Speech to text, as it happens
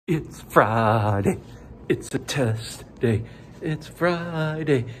It's Friday. It's a test day. It's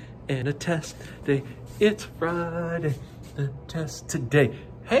Friday and a test day. It's Friday, the test today.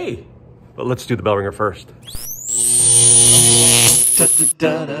 Hey, but let's do the bell ringer first. Da da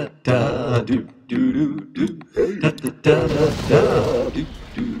da da do do do do. Da da da da do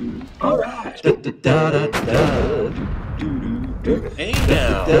do. All right. Da da da da do do do. Hey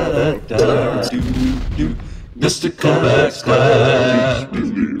now. Da da da do do. Mr. Kovacs class.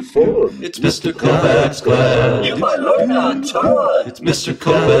 It's Mr. Kovacs class. You might learn a ton. It's Mr.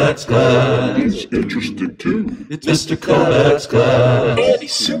 Kovacs class. He's interesting too. It's Mr. Kovacs class. And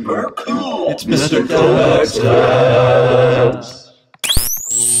he's super cool. It's Mr. Kovacs class.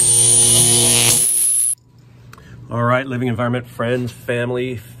 All right, living environment, friends,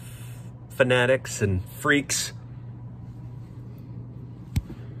 family, fanatics, and freaks.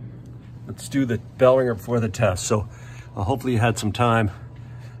 Let's do the bell ringer before the test. So hopefully you had some time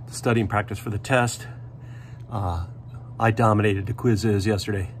to study and practice for the test. I dominated the quizzes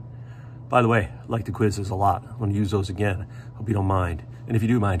yesterday. By the way, I like the quizzes a lot. I'm gonna use those again. Hope you don't mind. And if you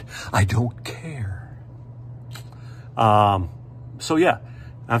do mind, I don't care. So yeah,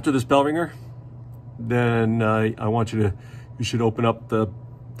 after this bell ringer, then I want you should open up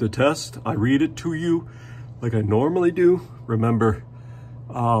the test. I read it to you like I normally do. Remember,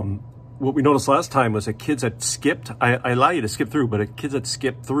 what we noticed last time was that kids that skipped, I allow you to skip through, but kids that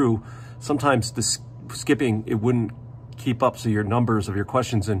skipped through, sometimes the skipping, it wouldn't keep up, so your numbers of your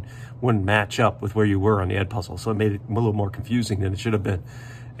questions wouldn't match up with where you were on the Edpuzzle. So it made it a little more confusing than it should have been.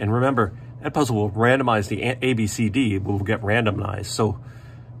 And remember, Edpuzzle will randomize the ABCD, will get randomized. So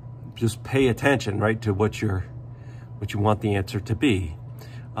just pay attention, right, to what you want the answer to be.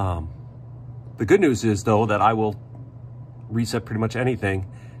 The good news is, though, that I will reset pretty much anything,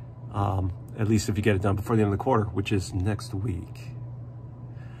 at least if you get it done before the end of the quarter, which is next week.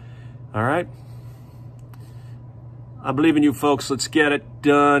 All right. I believe in you folks. Let's get it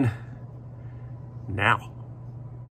done now.